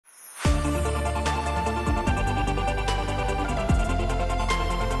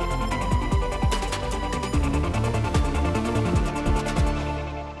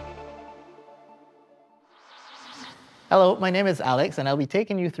Hello, my name is Alex, and I'll be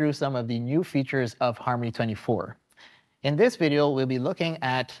taking you through some of the new features of Harmony 24. In this video, we'll be looking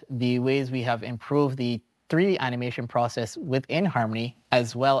at the ways we have improved the 3D animation process within Harmony,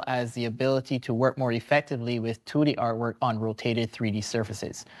 as well as the ability to work more effectively with 2D artwork on rotated 3D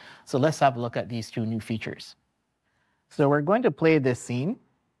surfaces. So let's have a look at these two new features. So we're going to play this scene.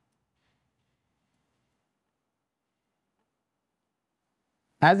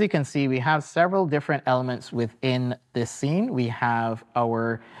 As you can see, we have several different elements within this scene. We have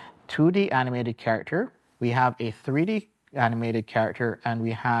our 2D animated character, we have a 3D animated character, and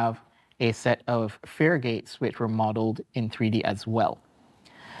we have a set of fair gates which were modeled in 3D as well.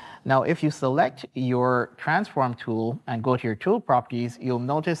 Now, if you select your transform tool and go to your tool properties, you'll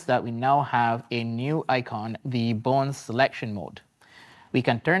notice that we now have a new icon, the bone selection mode. We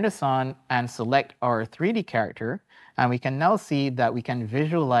can turn this on and select our 3D character, and we can now see that we can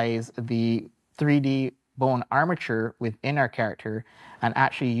visualize the 3D bone armature within our character and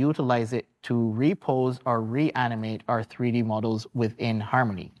actually utilize it to repose or reanimate our 3D models within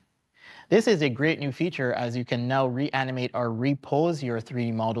Harmony. This is a great new feature, as you can now reanimate or repose your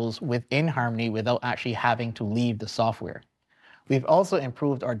 3D models within Harmony without actually having to leave the software. We've also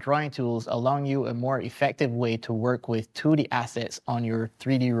improved our drawing tools, allowing you a more effective way to work with 2D assets on your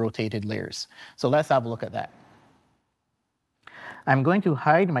 3D rotated layers. So let's have a look at that. I'm going to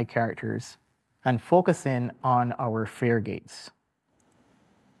hide my characters and focus in on our fair gates.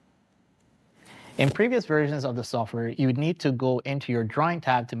 In previous versions of the software, you would need to go into your drawing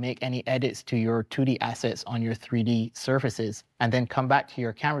tab to make any edits to your 2D assets on your 3D surfaces, and then come back to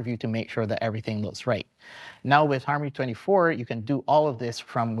your camera view to make sure that everything looks right. Now with Harmony 24, you can do all of this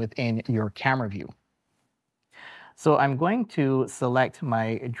from within your camera view. So I'm going to select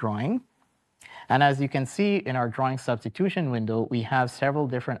my drawing. And as you can see in our drawing substitution window, we have several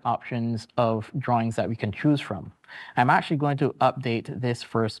different options of drawings that we can choose from. I'm actually going to update this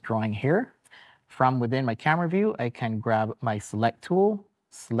first drawing here. From within my camera view, I can grab my select tool,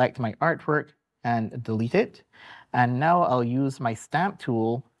 select my artwork, and delete it. And now I'll use my stamp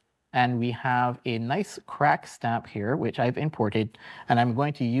tool, and we have a nice crack stamp here, which I've imported, and I'm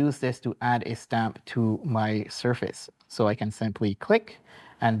going to use this to add a stamp to my surface. So I can simply click,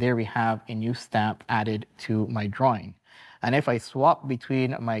 and there we have a new stamp added to my drawing. And if I swap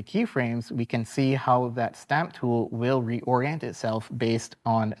between my keyframes, we can see how that stamp tool will reorient itself based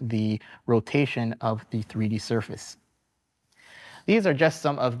on the rotation of the 3D surface. These are just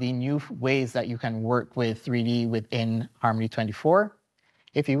some of the new ways that you can work with 3D within Harmony 24.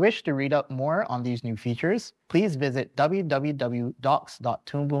 If you wish to read up more on these new features, please visit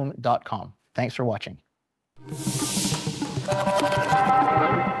www.docs.toonboom.com. Thanks for watching.